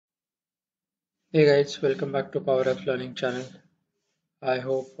Hey guys, welcome back to Power Up Learning channel. I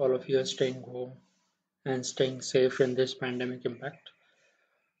hope all of you are staying home and staying safe in this pandemic impact.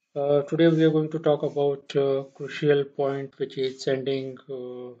 Today we are going to talk about crucial point which is sending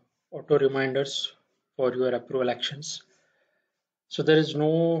auto reminders for your approval actions. So there is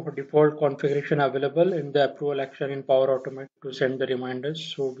no default configuration available in the approval action in Power Automate to send the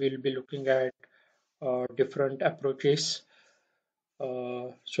reminders. So we'll be looking at different approaches.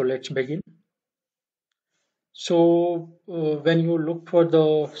 So let's begin. So when you look for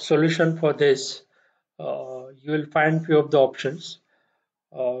the solution for this, you will find few of the options.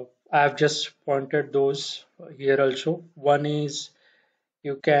 I have just pointed those here also. One is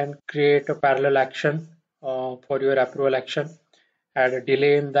you can create a parallel action for your approval action, add a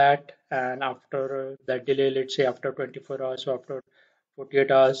delay in that, and after that delay, let's say after 24 hours or after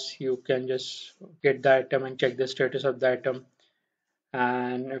 48 hours, you can just get the item and check the status of the item,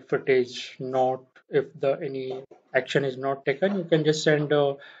 and if it is not, if the any action is not taken, you can just send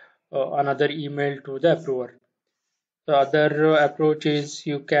another email to the approver. The other approach is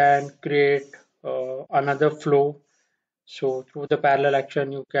you can create another flow. So through the parallel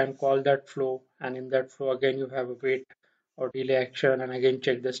action you can call that flow, and in that flow again you have a wait or delay action, and again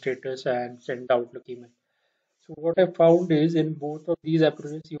check the status and send the outlook email. So what I found is in both of these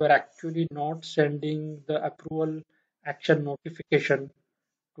approaches you are actually not sending the approval action notification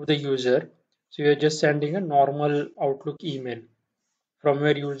to the user. So you're just sending a normal Outlook email from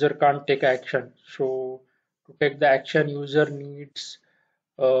where user can't take action. So to take the action, user needs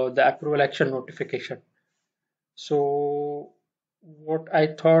the approval action notification. So what I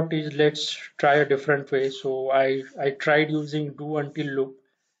thought is let's try a different way. So I tried using do until loop,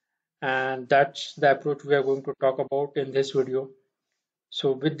 and that's the approach we are going to talk about in this video.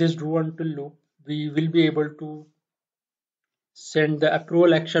 So with this do until loop, we will be able to send the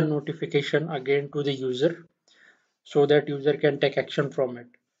approval action notification again to the user so that user can take action from it.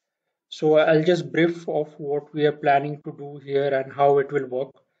 So I'll just brief of what we are planning to do here and how it will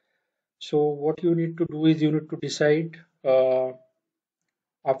work. So what you need to do is you need to decide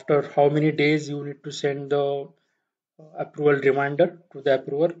after how many days you need to send the approval reminder to the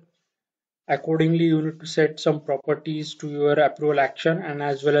approver. Accordingly, you need to set some properties to your approval action and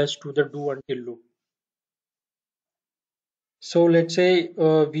as well as to the do until loop. So let's say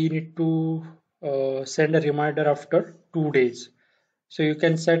we need to send a reminder after 2 days. So you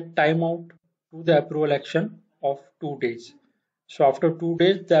can set timeout to the approval action of 2 days. So after 2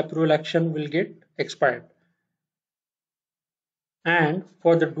 days, the approval action will get expired. And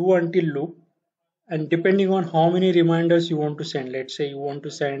for the do until loop, and depending on how many reminders you want to send, let's say you want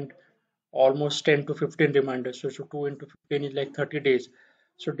to send almost 10 to 15 reminders. So 2 into 15 is like 30 days.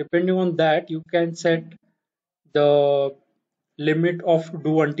 So depending on that, you can set the limit of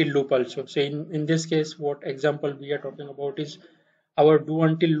do until loop also. So in this case, what example we are talking about is our do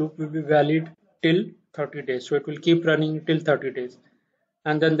until loop will be valid till 30 days. So it will keep running till 30 days.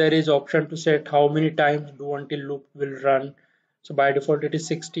 And then there is option to set how many times do until loop will run. So by default it is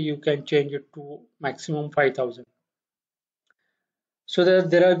 60. You can change it to maximum 5000. So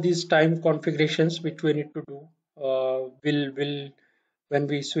there are these time configurations which we need to do. Will when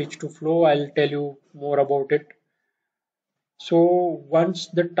we switch to flow, I'll tell you more about it. So once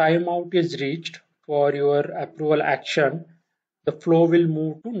the timeout is reached for your approval action, the flow will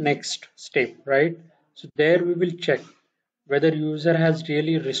move to next step, right? So there we will check whether user has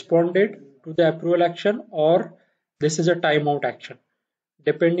really responded to the approval action or this is a timeout action.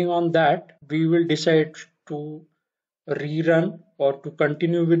 Depending on that, we will decide to rerun or to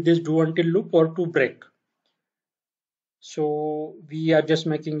continue with this do until loop or to break. So we are just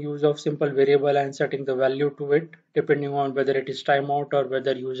making use of simple variable and setting the value to it depending on whether it is timeout or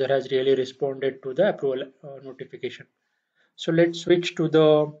whether user has really responded to the approval notification. So let's switch to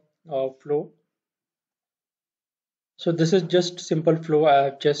the flow. So this is just simple flow. I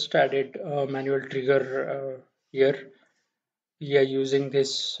have just added a manual trigger here. We are using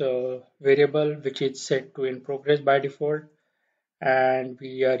this variable which is set to in progress by default, and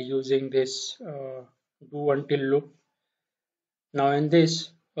we are using this do until loop. Now in this,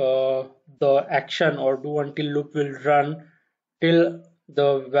 the action or do until loop will run till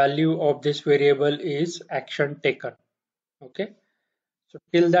the value of this variable is action taken. Okay, so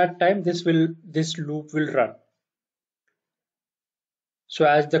till that time, this loop will run. So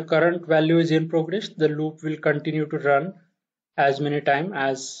as the current value is in progress, the loop will continue to run as many time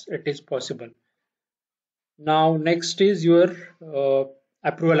as it is possible. Now next is your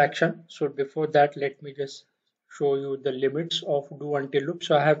approval action. So before that, let me just show you the limits of do until loop.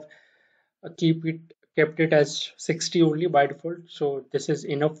 So I have kept it as 60 only by default. So this is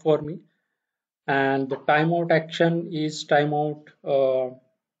enough for me. And the timeout action is timeout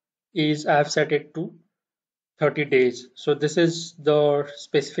is I have set it to 30 days. So this is the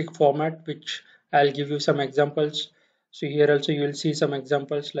specific format which I'll give you some examples. So here also you will see some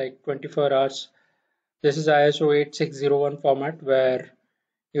examples like 24 hours. This is ISO 8601 format where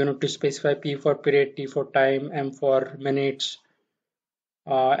you need to specify P for period, T for time, M for minutes,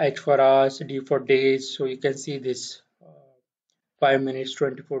 H for hours, D for days. So you can see this 5 minutes,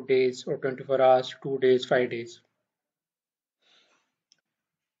 24 days, or 24 hours, 2 days, 5 days.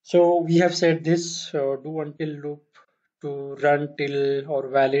 So we have said this do until loop to run till or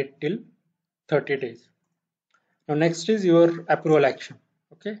valid till 30 days. Now next is your approval action.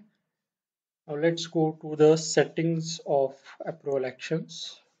 Okay. Now let's go to the settings of approval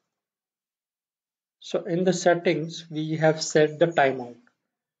actions. So in the settings, we have set the timeout.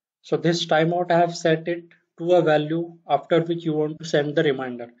 So this timeout, I have set it to a value after which you want to send the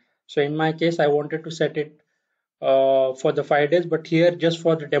reminder. So in my case, I wanted to set it for the 5 days, but here just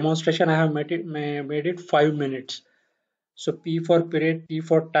for the demonstration, I have made it 5 minutes. So P for period, T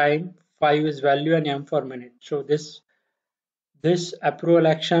for time, 5 is value, and M for minute. So this approval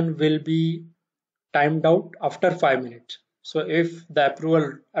action will be timed out after 5 minutes. So if the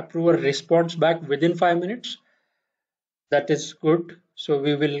approver responds back within 5 minutes, that is good. So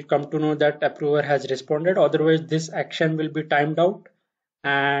we will come to know that approver has responded. Otherwise, this action will be timed out,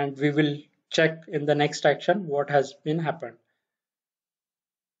 and we will check in the next action what has been happened.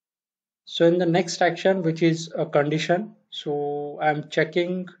 So in the next action, which is a condition, so I'm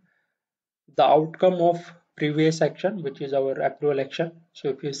checking the outcome of previous action, which is our approval action. So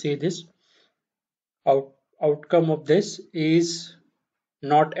if you see this outcome of this is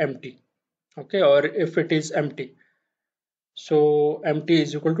not empty, okay, or if it is empty, so empty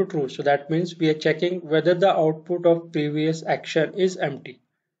is equal to true. So that means we are checking whether the output of previous action is empty.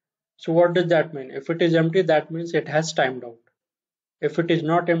 So what does that mean? If it is empty, that means it has timed out. If it is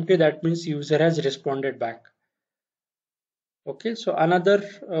not empty, that means user has responded back. Okay, so another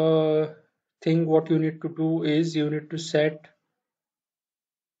thing what you need to do is you need to set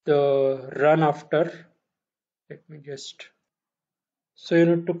the run after. Let me just. So you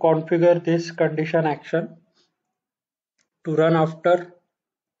need to configure this condition action to run after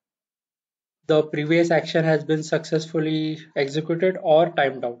the previous action has been successfully executed or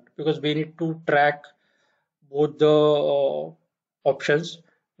timed out, because we need to track both the options,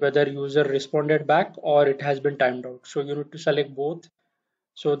 whether user responded back or it has been timed out. So you need to select both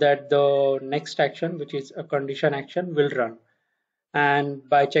so that the next action, which is a condition action, will run. And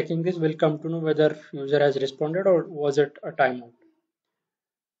by checking this, we'll come to know whether user has responded or was it a timeout.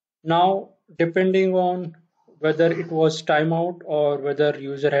 Now, depending on whether it was timeout or whether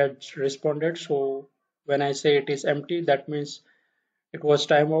user had responded, so when I say it is empty, that means it was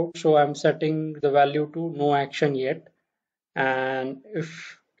timeout. So I'm setting the value to no action yet. And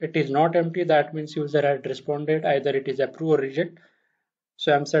if it is not empty, that means user had responded, either it is approve or reject.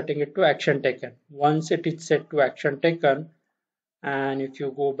 So I'm setting it to action taken. Once it is set to action taken, and if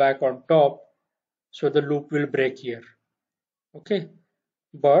you go back on top, so the loop will break here. Okay.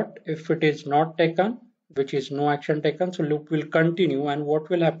 But if it is not taken, which is no action taken, so loop will continue, and what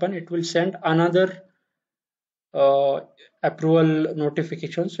will happen? It will send another uh, approval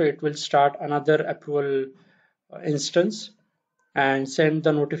notification. So it will start another approval instance and send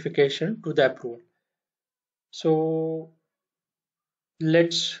the notification to the approval. So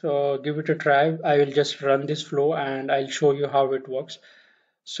let's give it a try. I will just run this flow and I'll show you how it works.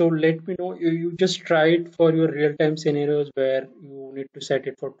 So let me know, you just try it for your real-time scenarios where you need to set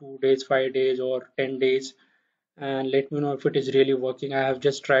it for 2 days, 5 days, or 10 days, and let me know if it is really working. I have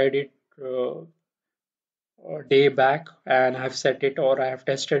just tried it a day back and I have set it, or I have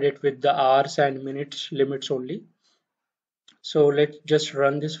tested it with the hours and minutes limits only. So let's just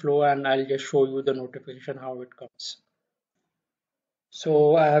run this flow and I'll just show you the notification how it comes.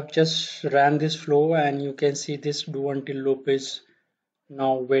 So I have just ran this flow and you can see this do until loop is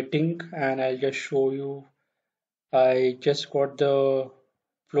now waiting, and I'll just show you. I just got the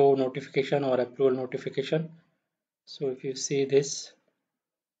flow notification or approval notification. So if you see this,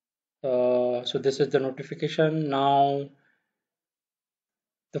 so this is the notification. Now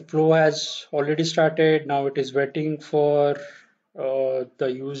the flow has already started. Now it is waiting for the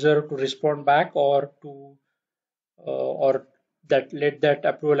user to respond back, or to or that let that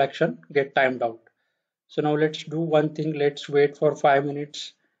approval action get timed out. So now let's do one thing. Let's wait for 5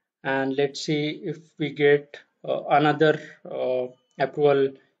 minutes and let's see if we get another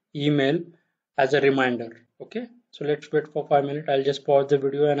approval email as a reminder. Okay, so let's wait for 5 minutes. I'll just pause the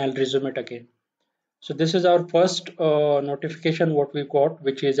video and I'll resume it again. So this is our first notification what we got,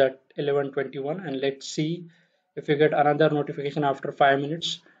 which is at 11:21, and let's see if we get another notification after 5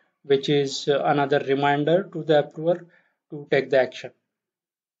 minutes, which is another reminder to the approver to take the action.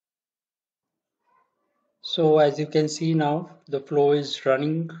 So as you can see now, the flow is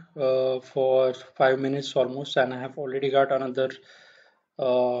running for 5 minutes almost, and I have already got another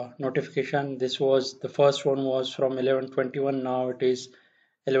notification. This was the first one was from 11:21. Now it is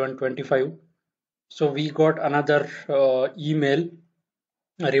 11:25. So we got another email,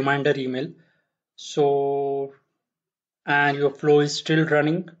 a reminder email. So and your flow is still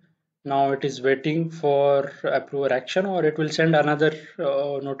running. Now it is waiting for approval action, or it will send another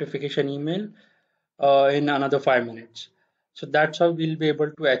notification email in another 5 minutes. So that's how we'll be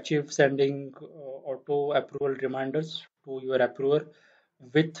able to achieve sending auto approval reminders to your approver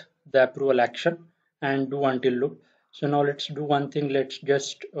with the approval action and do until loop. So now let's do one thing. Let's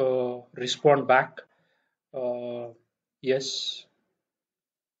just respond back. Yes,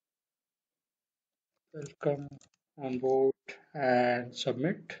 welcome on board and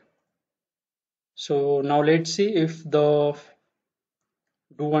submit. So now let's see if the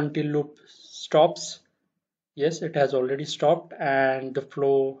do until loop stops. Yes, it has already stopped and the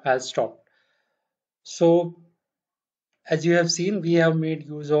flow has stopped. So as you have seen, we have made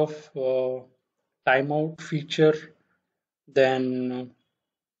use of timeout feature, then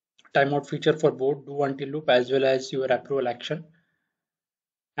timeout feature for both do until loop as well as your approval action,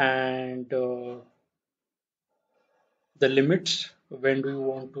 and the limits when do you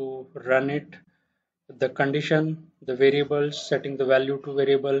want to run it, the condition, the variables, setting the value to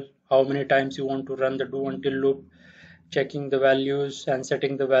variable, how many times you want to run the do until loop, checking the values and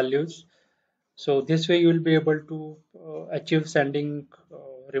setting the values. So this way you will be able to achieve sending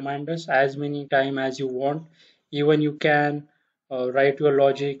reminders as many time as you want. Even you can write your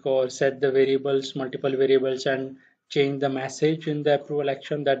logic or set the variables, multiple variables, and change the message in the approval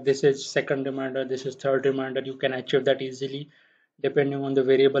action that this is second reminder, this is third reminder. You can achieve that easily depending on the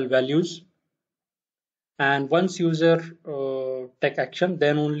variable values. And once user take action,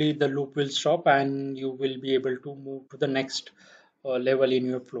 then only the loop will stop and you will be able to move to the next level in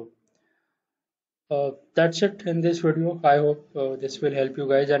your flow. That's it in this video. I hope this will help you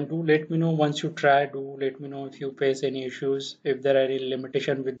guys, and do let me know once you try. Do let me know if you face any issues, if there are any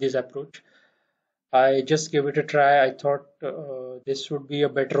limitation with this approach. I just gave it a try. I thought this would be a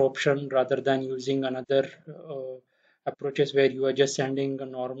better option rather than using another approaches where you are just sending a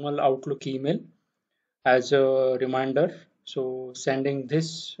normal Outlook email as a reminder. So sending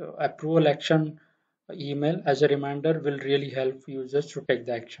this approval action email as a reminder will really help users to take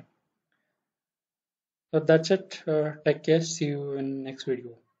the action. So that's it. Take care. See you in next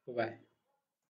video. Bye bye.